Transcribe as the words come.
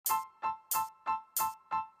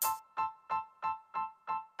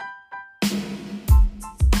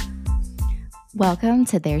Welcome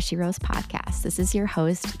to There She Rose podcast. This is your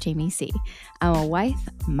host, Jamie C. I'm a wife,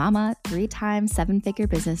 mama, 3-time 7-figure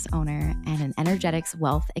business owner, and an energetics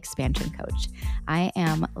wealth expansion coach. I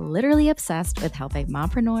am literally obsessed with helping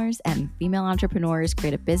mompreneurs and female entrepreneurs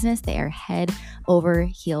create a business they are head over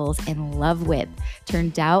heels in love with, turn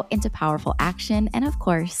doubt into powerful action, and of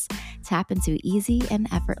course, tap into easy and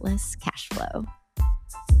effortless cash flow.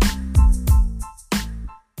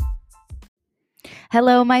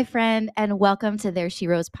 Hello, my friend, and welcome to There She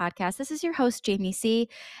Rose podcast. This is your host, Jamie C.,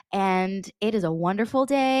 and it is a wonderful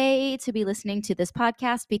day to be listening to this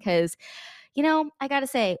podcast because, I got to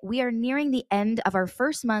say, we are nearing the end of our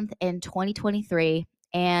first month in 2023,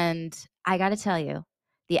 and I got to tell you,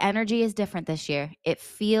 the energy is different this year. It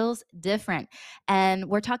feels different, and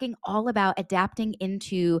we're talking all about adapting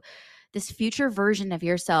into this future version of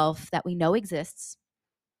yourself that we know exists.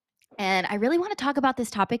 And I really want to talk about this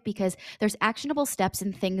topic because there's actionable steps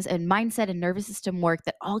and things and mindset and nervous system work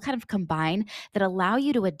that all kind of combine that allow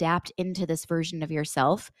you to adapt into this version of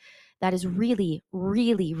yourself that is really,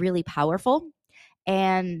 really, really powerful.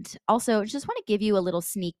 And also, just want to give you a little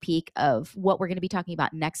sneak peek of what we're going to be talking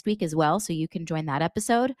about next week as well, so you can join that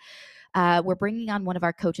episode. We're bringing on one of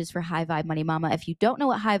our coaches for High Vibe Money Mama. If you don't know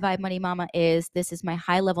what High Vibe Money Mama is, this is my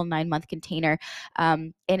high level 9-month container.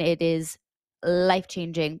 And it is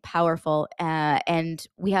life-changing, powerful. And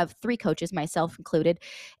we have 3 coaches, myself included.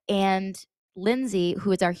 And Lindsay,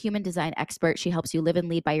 who is our human design expert, she helps you live and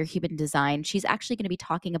lead by your human design. She's actually going to be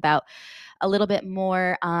talking about a little bit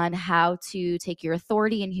more on how to take your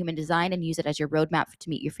authority in human design and use it as your roadmap to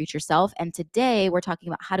meet your future self. And today we're talking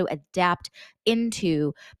about how to adapt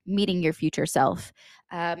into meeting your future self,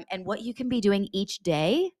 and what you can be doing each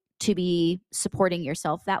day to be supporting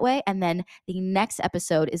yourself that way. And then the next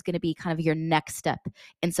episode is going to be kind of your next step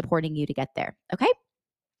in supporting you to get there. Okay.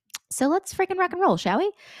 So let's freaking rock and roll, shall we?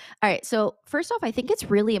 All right. So first off, I think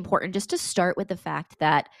it's really important just to start with the fact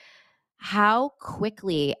that how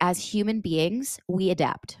quickly as human beings we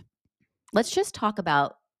adapt. Let's just talk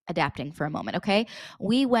about adapting for a moment. Okay.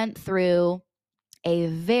 We went through a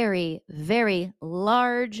very, very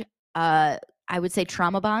large, I would say,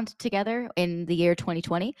 trauma bond together in the year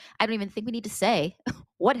 2020. I don't even think we need to say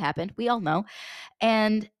what happened. We all know.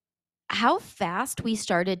 And how fast we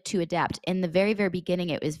started to adapt. In the very, very beginning,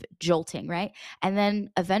 it was jolting, right? And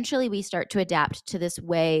then eventually we start to adapt to this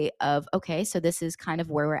way of, okay, so this is kind of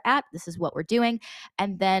where we're at. This is what we're doing.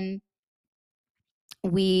 And then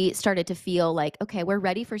we started to feel like, okay, we're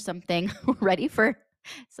ready for something, we're ready for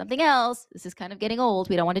something else. This is kind of getting old.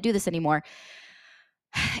 We don't want to do this anymore.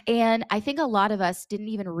 And I think a lot of us didn't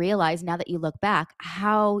even realize, now that you look back,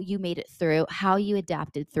 how you made it through, how you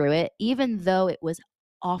adapted through it, even though it was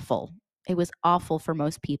awful. It was awful for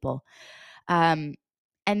most people. Um,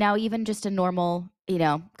 and now even just a normal,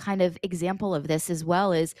 kind of example of this as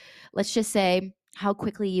well is, let's just say, how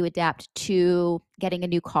quickly you adapt to getting a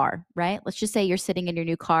new car, right? Let's just say you're sitting in your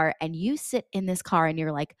new car and you sit in this car and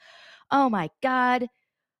you're like, oh my God,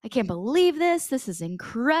 I can't believe this. This is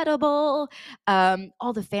incredible.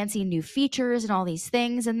 All the fancy new features and all these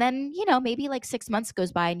things. And then, maybe like 6 months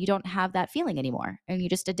goes by and you don't have that feeling anymore. And you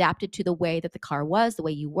just adapted to the way that the car was, the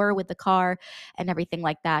way you were with the car and everything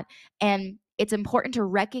like that. And it's important to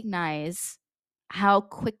recognize how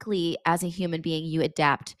quickly as a human being you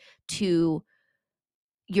adapt to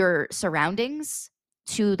your surroundings,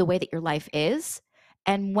 to the way that your life is.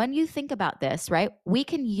 And when you think about this, right, we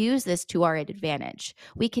can use this to our advantage.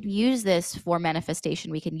 We can use this for manifestation.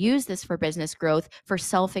 We can use this for business growth, for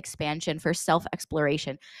self-expansion, for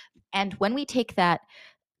self-exploration. And when we take that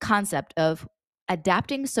concept of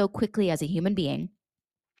adapting so quickly as a human being,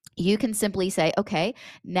 you can simply say, okay,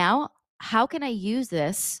 now how can I use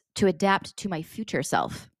this to adapt to my future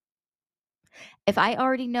self? If I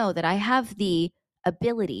already know that I have the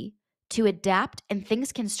ability to adapt and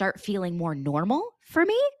things can start feeling more normal for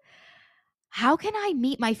me, how can I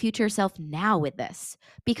meet my future self now with this?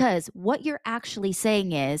 Because what you're actually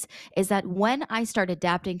saying is that when I start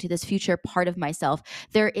adapting to this future part of myself,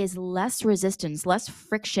 there is less resistance, less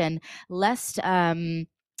friction, less, I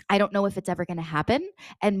don't know if it's ever going to happen,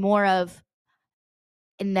 and more of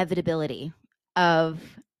inevitability of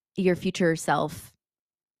your future self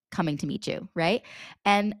coming to meet you, right?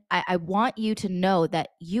 And I want you to know that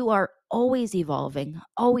you are always evolving,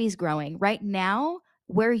 always growing. Right now,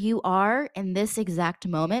 where you are in this exact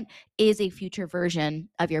moment is a future version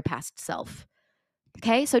of your past self.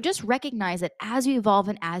 Okay, so just recognize that as you evolve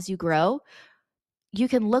and as you grow, you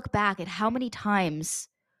can look back at how many times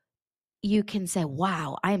you can say,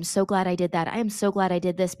 wow, I am so glad I did that. I am so glad I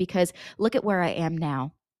did this, because look at where I am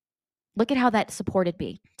now. Look at how that supported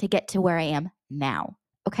me to get to where I am now.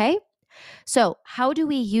 Okay? So, how do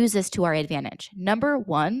we use this to our advantage? Number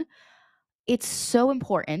one, it's so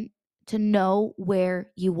important to know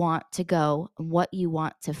where you want to go and what you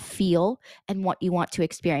want to feel and what you want to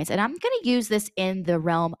experience. And I'm going to use this in the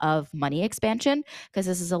realm of money expansion because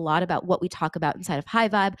this is a lot about what we talk about inside of High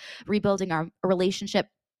Vibe, rebuilding our relationship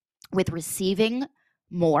with receiving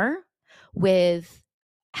more, with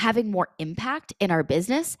having more impact in our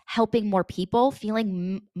business, helping more people,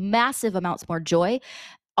 feeling massive amounts more joy,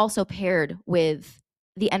 also paired with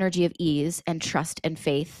the energy of ease and trust and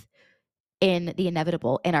faith in the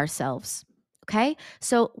inevitable in ourselves. Okay.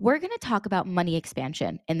 So we're going to talk about money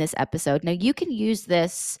expansion in this episode. Now, you can use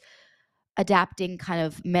this adapting kind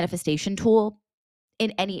of manifestation tool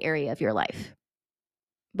in any area of your life.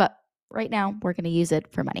 But right now, we're going to use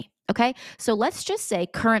it for money. Okay. So let's just say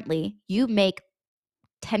currently you make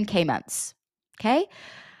 10K months. Okay.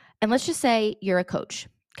 And let's just say you're a coach.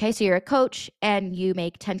 Okay. So you're a coach and you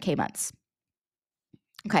make 10K months.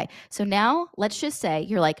 Okay. So now let's just say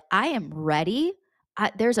you're like, I am ready.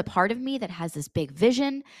 There's a part of me that has this big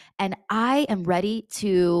vision and I am ready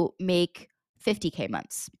to make 50K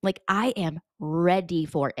months. Like I am ready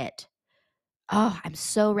for it. Oh, I'm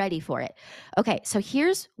so ready for it. Okay. So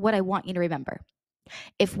here's what I want you to remember.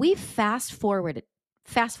 If we fast forward,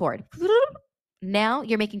 now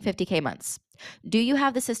you're making 50K months. Do you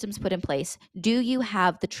have the systems put in place? Do you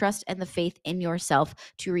have the trust and the faith in yourself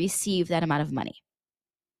to receive that amount of money?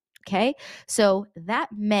 Okay. So that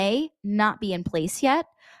may not be in place yet,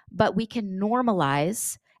 but we can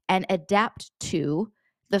normalize and adapt to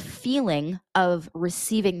the feeling of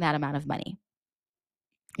receiving that amount of money.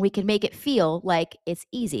 We can make it feel like it's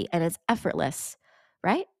easy and it's effortless,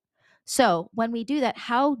 right? So, when we do that,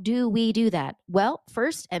 how do we do that? Well,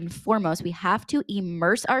 first and foremost, we have to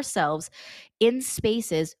immerse ourselves in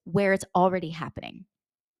spaces where it's already happening.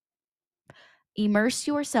 Immerse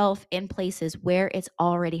yourself in places where it's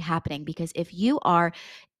already happening because if you are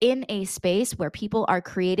in a space where people are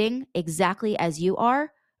creating exactly as you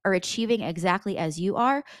are or achieving exactly as you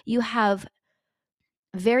have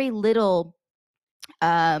very little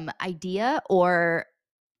idea or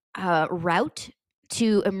route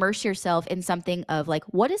to immerse yourself in something of like,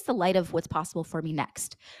 what is the light of what's possible for me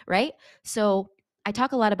next? Right. So I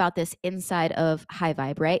talk a lot about this inside of High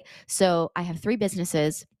Vibe, right? So I have 3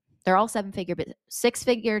 businesses. They're all 6-figure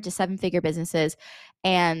to 7-figure businesses.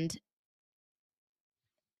 And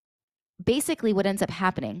basically, what ends up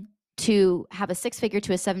happening to have a 6-figure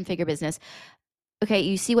to a 7-figure business, okay,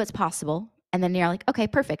 you see what's possible. And then you're like, okay,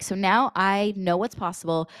 perfect. So now I know what's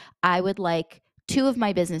possible. I would like 2 of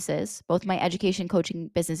my businesses, both my education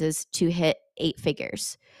coaching businesses, to hit 8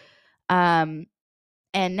 figures. And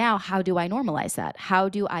now how do I normalize that? How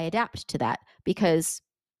do I adapt to that? Because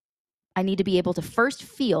I need to be able to first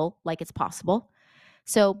feel like it's possible.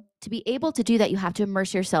 So, to be able to do that, you have to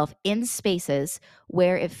immerse yourself in spaces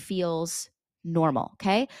where it feels normal.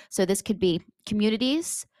 Okay. So, this could be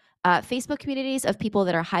communities, Facebook communities of people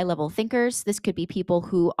that are high level thinkers. This could be people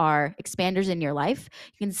who are expanders in your life.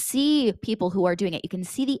 You can see people who are doing it. You can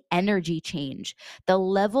see the energy change, the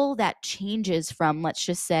level that changes from, let's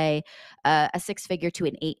just say, a 6-figure to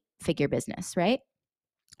an 8-figure business, right?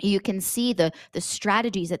 You can see the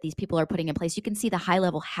strategies that these people are putting in place. You can see the high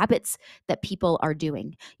level habits that people are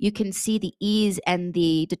doing. You can see the ease and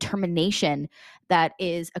the determination that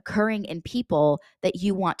is occurring in people that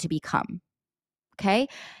you want to become. Okay.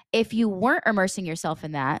 If you weren't immersing yourself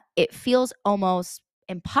in that, it feels almost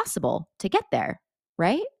impossible to get there,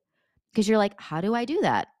 right? Because you're like, how do I do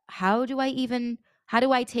that? How do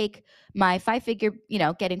I take my 5-figure,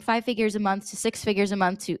 getting 5 figures a month to 6 figures a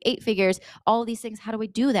month to 8 figures, all of these things? How do I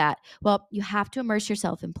do that? Well, you have to immerse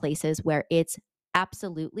yourself in places where it's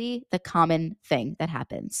absolutely the common thing that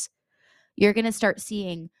happens. You're going to start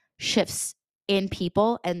seeing shifts in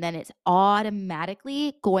people, and then it's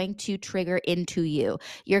automatically going to trigger into you.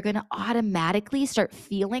 You're going to automatically start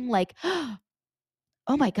feeling like, oh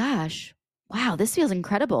my gosh, wow, this feels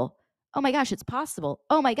incredible. Oh my gosh, it's possible.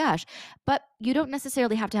 Oh my gosh. But you don't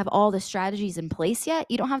necessarily have to have all the strategies in place yet.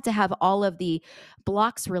 You don't have to have all of the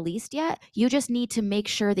blocks released yet. You just need to make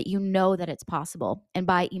sure that you know that it's possible. And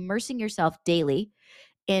by immersing yourself daily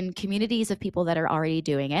in communities of people that are already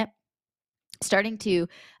doing it, starting to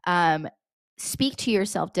speak to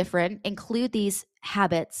yourself different, include these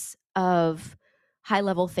habits of high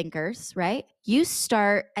level thinkers, right? You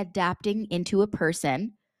start adapting into a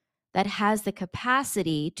person that has the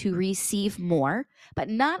capacity to receive more. But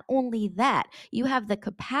not only that, you have the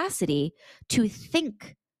capacity to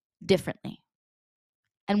think differently.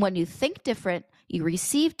 And when you think different, you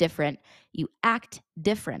receive different, you act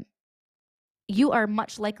different. you are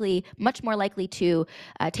much more likely to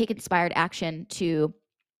take inspired action, to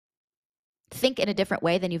think in a different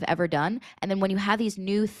way than you've ever done. And then when you have these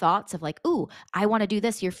new thoughts of like, ooh, I want to do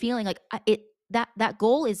this, you're feeling like that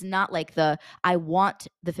goal is not like I want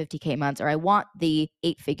the 50K months or I want the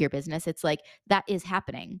 8-figure business. It's like that is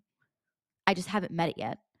happening. I just haven't met it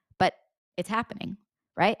yet, but it's happening,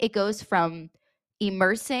 right? It goes from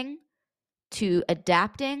immersing to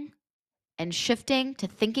adapting and shifting to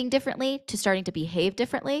thinking differently to starting to behave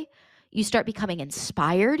differently. You start becoming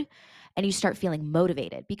inspired and you start feeling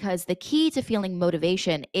motivated, because the key to feeling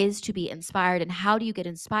motivation is to be inspired. And how do you get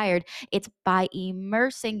inspired? It's by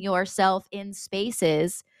immersing yourself in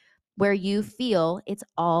spaces where you feel it's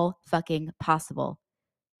all fucking possible.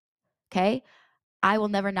 Okay? I will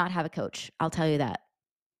never not have a coach. I'll tell you that.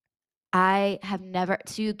 I have never,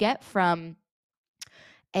 to get from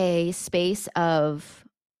a space of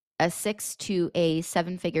a 6 to a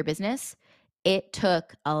 7-figure business, it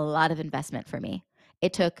took a lot of investment for me.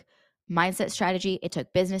 It took mindset strategy, it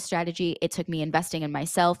took business strategy, it took me investing in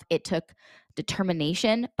myself, it took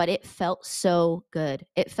determination, but it felt so good.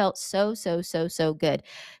 It felt so good.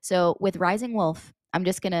 So with Rising Wolf, I'm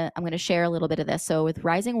going to share a little bit of this. So with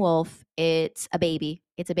Rising Wolf, it's a baby.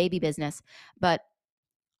 It's a baby business, but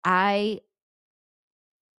I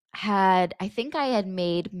think I had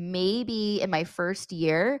made, maybe in my first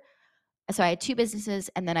year, so I had 2 businesses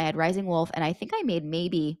and then I had Rising Wolf, and I think I made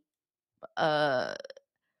maybe uh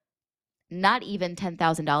not even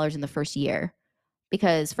 $10,000 in the first year,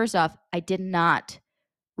 because first off, I did not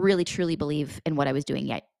really truly believe in what I was doing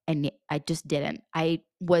yet, and I just didn't. I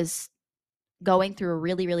was going through a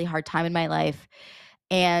really hard time in my life,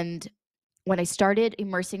 and when I started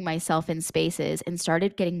immersing myself in spaces and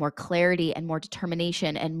started getting more clarity and more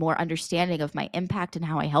determination and more understanding of my impact and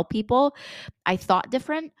how I help people, I thought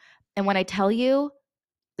different. And when I tell you,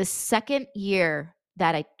 the second year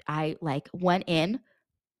that I like went in,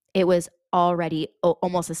 it was already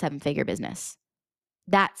almost a 7-figure business.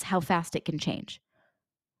 That's how fast it can change.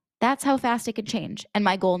 That's how fast it can change. And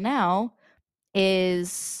my goal now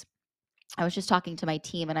is, I was just talking to my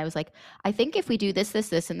team and I was like, I think if we do this,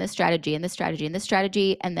 and this strategy, and this strategy, and this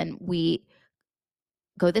strategy, and then we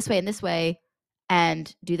go this way and this way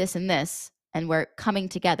and do this and this, and we're coming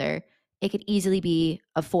together, it could easily be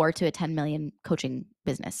a 4 to a 10 million coaching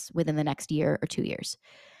business within the next year or 2 years.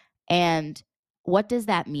 And what does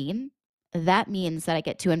that mean? That means that I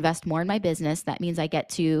get to invest more in my business. That means I get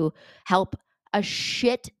to help a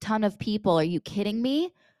shit ton of people. Are you kidding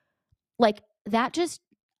me? Like, that just,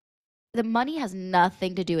 the money has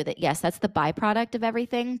nothing to do with it. Yes, that's the byproduct of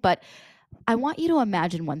everything. But I want you to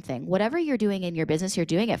imagine one thing. Whatever you're doing in your business, you're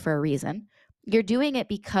doing it for a reason. You're doing it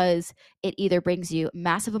because it either brings you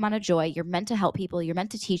massive amount of joy, you're meant to help people, you're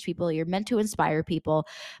meant to teach people, you're meant to inspire people.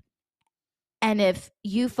 And if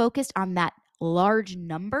you focused on that large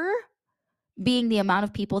number being the amount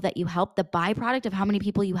of people that you helped, the byproduct of how many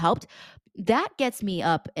people you helped, that gets me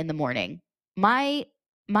up in the morning. My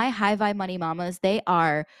high vibe money mamas, they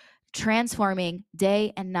are transforming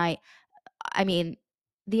day and night. I mean,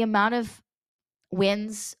 the amount of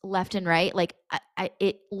wins left and right, like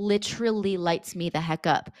it literally lights me the heck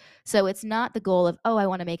up. So it's not the goal of, oh, I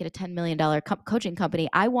want to make it a $10 million coaching company.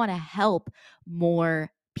 I want to help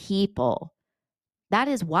more people. That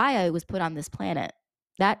is why I was put on this planet.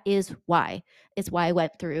 That is why. It's why I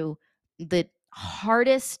went through the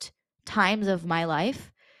hardest times of my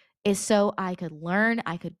life, is so I could learn,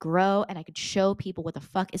 I could grow, and I could show people what the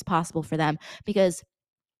fuck is possible for them. Because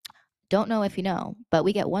don't know if you know, but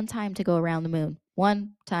we get one time to go around the moon.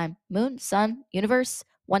 One time. Moon, sun, universe,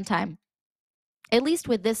 one time. At least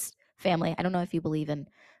with this family. I don't know if you believe in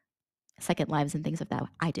second lives and things like that.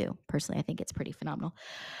 I do. Personally, I think it's pretty phenomenal.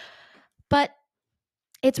 But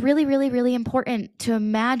it's really important to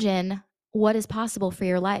imagine what is possible for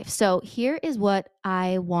your life. So here is what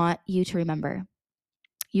I want you to remember.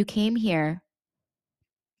 You came here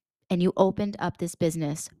and you opened up this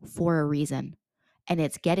business for a reason. And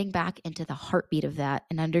it's getting back into the heartbeat of that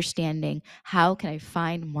and understanding, how can I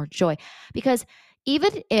find more joy? Because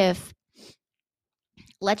even if,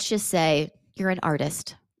 let's just say you're an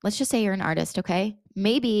artist. Let's just say you're an artist, okay?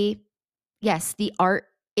 Maybe, yes, the art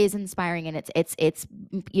is inspiring, and it's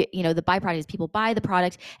you know, the byproduct is people buy the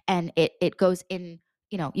product and it goes in,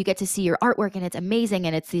 you know, you get to see your artwork and it's amazing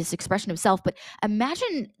and it's this expression of self. But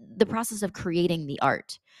imagine the process of creating the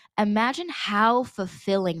art. Imagine how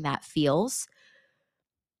fulfilling that feels.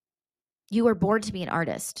 You were born to be an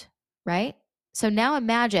artist, right? So now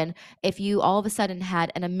imagine if you all of a sudden had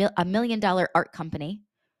 $1 million art company.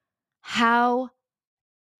 How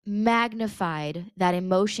magnified that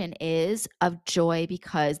emotion is of joy,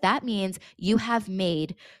 because that means you have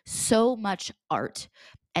made so much art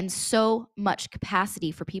and so much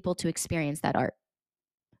capacity for people to experience that art.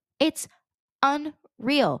 It's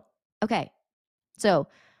unreal. Okay, so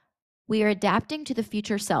we are adapting to the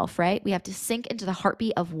future self, right? We have to sink into the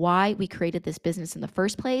heartbeat of why we created this business in the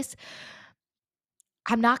first place.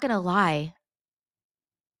 I'm not going to lie.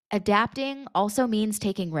 Adapting also means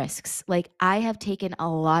taking risks. Like, I have taken a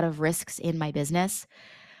lot of risks in my business,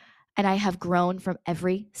 and I have grown from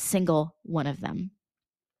every single one of them.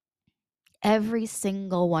 Every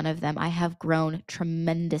single one of them, I have grown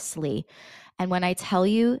tremendously. And when I tell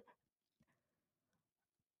you,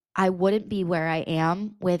 I wouldn't be where I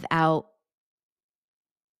am without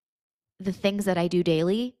the things that I do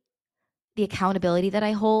daily, the accountability that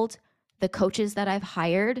I hold, the coaches that I've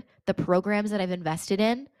hired, the programs that I've invested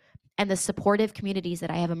in, and the supportive communities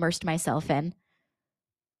that I have immersed myself in.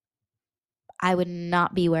 I would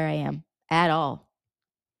not be where I am at all.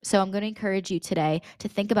 So I'm going to encourage you today to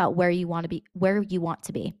think about where you want to be, where you want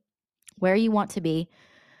to be, where you want to be,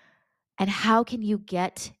 and how can you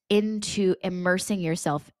get into immersing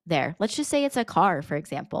yourself there. Let's just say it's a car, for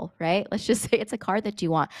example, right? Let's just say it's a car that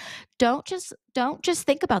you want. Don't just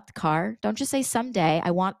think about the car. Don't just say someday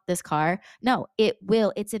I want this car. No, it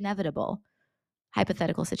will. It's inevitable.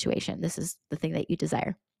 Hypothetical situation. This is the thing that you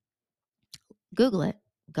desire. Google it.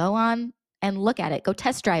 Go on and look at it. Go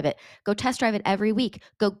test drive it. Go test drive it every week.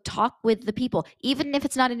 Go talk with the people, even if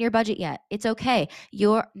it's not in your budget yet. It's okay.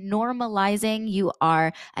 You're normalizing, you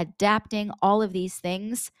are adapting all of these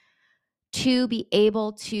things to be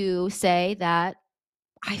able to say that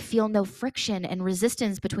I feel no friction and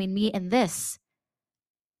resistance between me and this,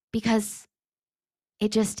 because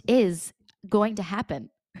it just is going to happen.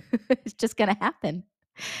 It's just going to happen.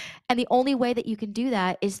 And the only way that you can do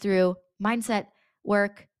that is through mindset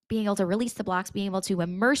work, being able to release the blocks, being able to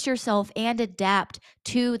immerse yourself and adapt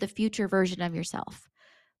to the future version of yourself.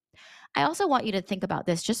 I also want you to think about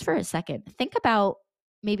this just for a second. Think about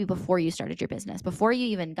maybe before you started your business, before you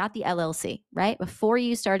even got the LLC, right? Before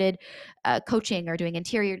you started coaching or doing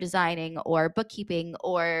interior designing or bookkeeping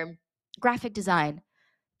or graphic design.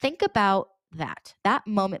 Think about that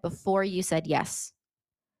moment before you said yes.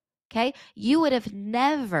 Okay. You would have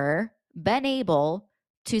never been able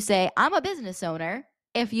to say, I'm a business owner,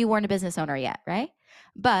 if you weren't a business owner yet, right?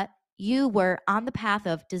 But you were on the path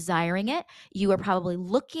of desiring it. You were probably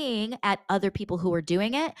looking at other people who were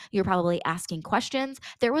doing it. You were probably asking questions.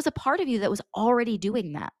 There was a part of you that was already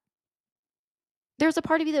doing that. There's a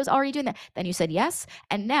part of you that was already doing that. Then you said yes.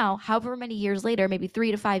 And now, however many years later, maybe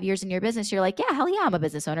 3 to 5 years in your business, you're like, yeah, hell yeah, I'm a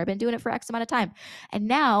business owner. I've been doing it for X amount of time. And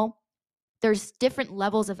now there's different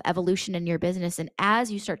levels of evolution in your business. And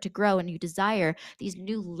as you start to grow and you desire these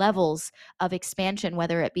new levels of expansion,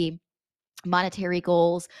 whether it be monetary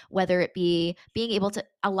goals, whether it be being able to,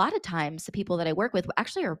 a lot of times the people that I work with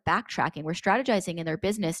actually are backtracking. We're strategizing in their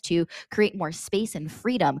business to create more space and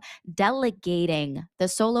freedom, delegating the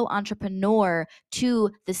solo entrepreneur to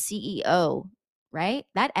the CEO, right?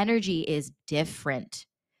 That energy is different,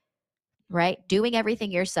 right? Doing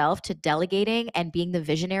everything yourself to delegating and being the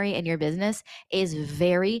visionary in your business is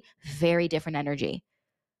very, very different energy.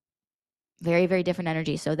 Very, very different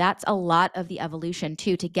energy. So that's a lot of the evolution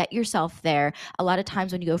too, to get yourself there. A lot of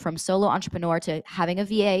times when you go from solo entrepreneur to having a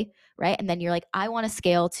VA, right? And then you're like, I want to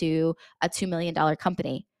scale to a $2 million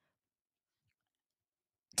company.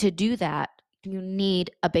 To do that, you need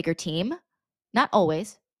a bigger team. Not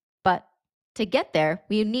always, but to get there,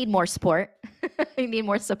 you need more support. You need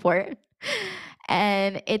more support.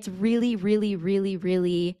 And it's really, really, really,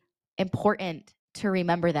 really important to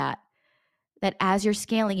remember that as you're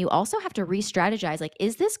scaling, you also have to re-strategize. Like,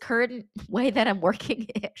 is this current way that I'm working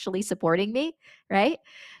actually supporting me? Right?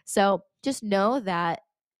 So just know that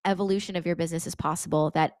evolution of your business is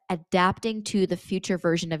possible, that adapting to the future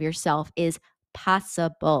version of yourself is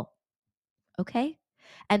possible. Okay?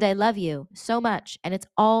 And I love you so much, and it's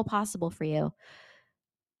all possible for you.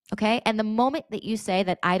 Okay? And the moment that you say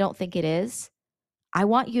that I don't think it is, I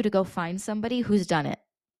want you to go find somebody who's done it.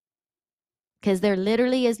 Because there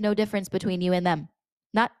literally is no difference between you and them.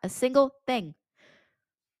 Not a single thing.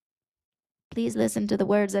 Please listen to the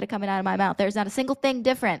words that are coming out of my mouth. There's not a single thing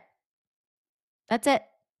different. That's it.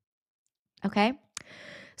 Okay?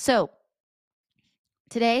 So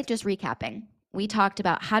today, just recapping, we talked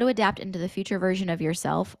about how to adapt into the future version of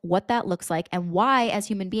yourself, what that looks like, and why, as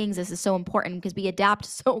human beings, this is so important, because we adapt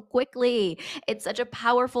so quickly. It's such a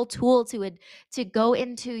powerful tool to go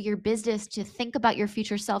into your business, to think about your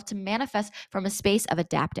future self, to manifest from a space of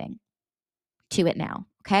adapting to it now.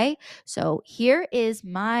 Okay? So here is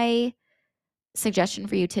my suggestion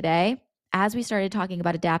for you today, as we started talking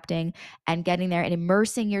about adapting and getting there and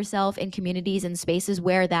immersing yourself in communities and spaces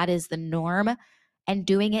where that is the norm and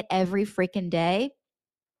doing it every freaking day,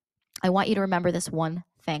 I want you to remember this one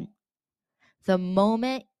thing. The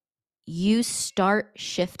moment you start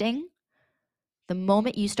shifting, the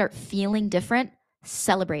moment you start feeling different,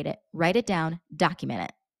 celebrate it, write it down, document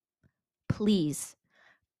it. Please,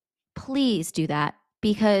 please do that,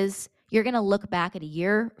 because you're going to look back at a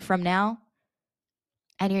year from now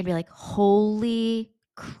and you're going to be like, holy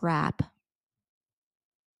crap.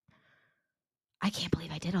 I can't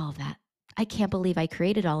believe I did all of that. I can't believe I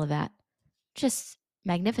created all of that. Just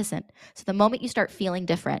magnificent. So the moment you start feeling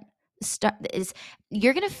different,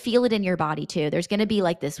 you're going to feel it in your body too. There's going to be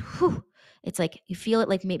like this, whew, it's like you feel it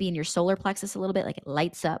like maybe in your solar plexus a little bit, like it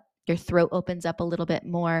lights up. Your throat opens up a little bit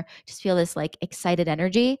more. Just feel this like excited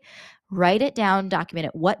energy. Write it down, document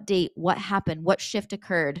it. What date, what happened, what shift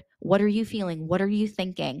occurred? What are you feeling? What are you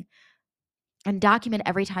thinking? And document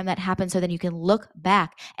every time that happens, so then you can look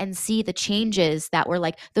back and see the changes that were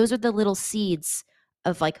like, those are the little seeds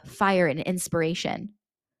of like fire and inspiration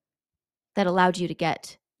that allowed you to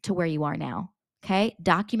get to where you are now. Okay.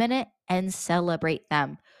 Document it and celebrate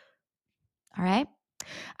them. All right.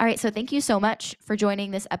 All right. So thank you so much for joining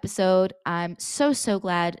this episode. I'm so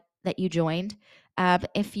glad that you joined.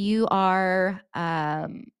 If you are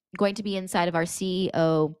going to be inside of our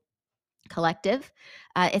CEO Collective,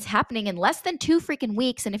 it's happening in less than 2 freaking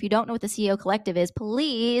weeks. And if you don't know what the CEO Collective is,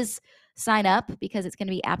 please sign up, because it's going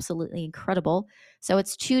to be absolutely incredible. So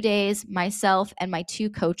it's 2 days, myself and my 2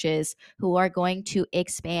 coaches who are going to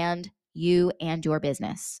expand you and your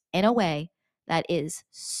business in a way that is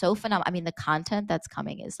so phenomenal. I mean, the content that's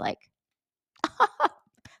coming is like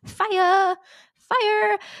fire.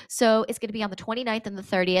 So it's going to be on the 29th and the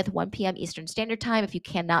 30th, 1 p.m. Eastern Standard Time. If you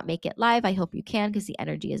cannot make it live, I hope you can, because the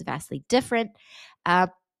energy is vastly different.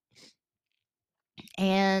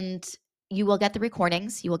 And you will get the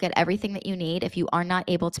recordings. You will get everything that you need. If you are not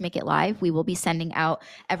able to make it live, we will be sending out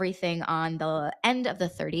everything on the end of the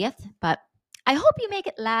 30th. But I hope you make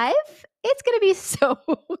it live. It's going to be so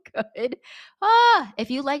good.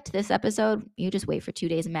 If you liked this episode, you just wait for 2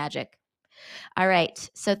 days of magic. All right.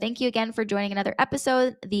 So thank you again for joining another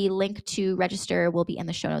episode. The link to register will be in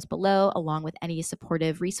the show notes below, along with any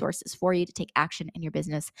supportive resources for you to take action in your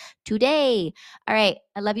business today. All right.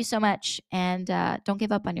 I love you so much. And don't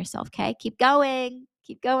give up on yourself, okay? Keep going.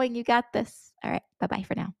 Keep going. You got this. All right. Bye-bye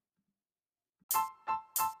for now.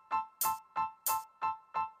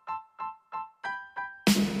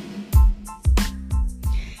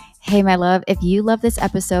 Hey, my love, if you love this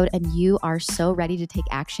episode and you are so ready to take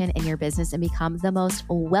action in your business and become the most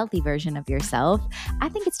wealthy version of yourself, I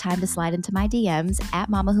think it's time to slide into my DMs at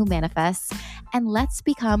Mama Who Manifests, and let's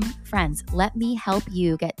become friends. Let me help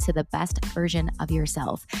you get to the best version of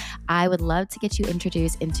yourself. I would love to get you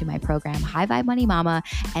introduced into my program, High Vibe Money Mama,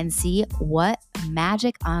 and see what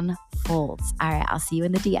magic unfolds. All right, I'll see you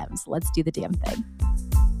in the DMs. Let's do the damn thing.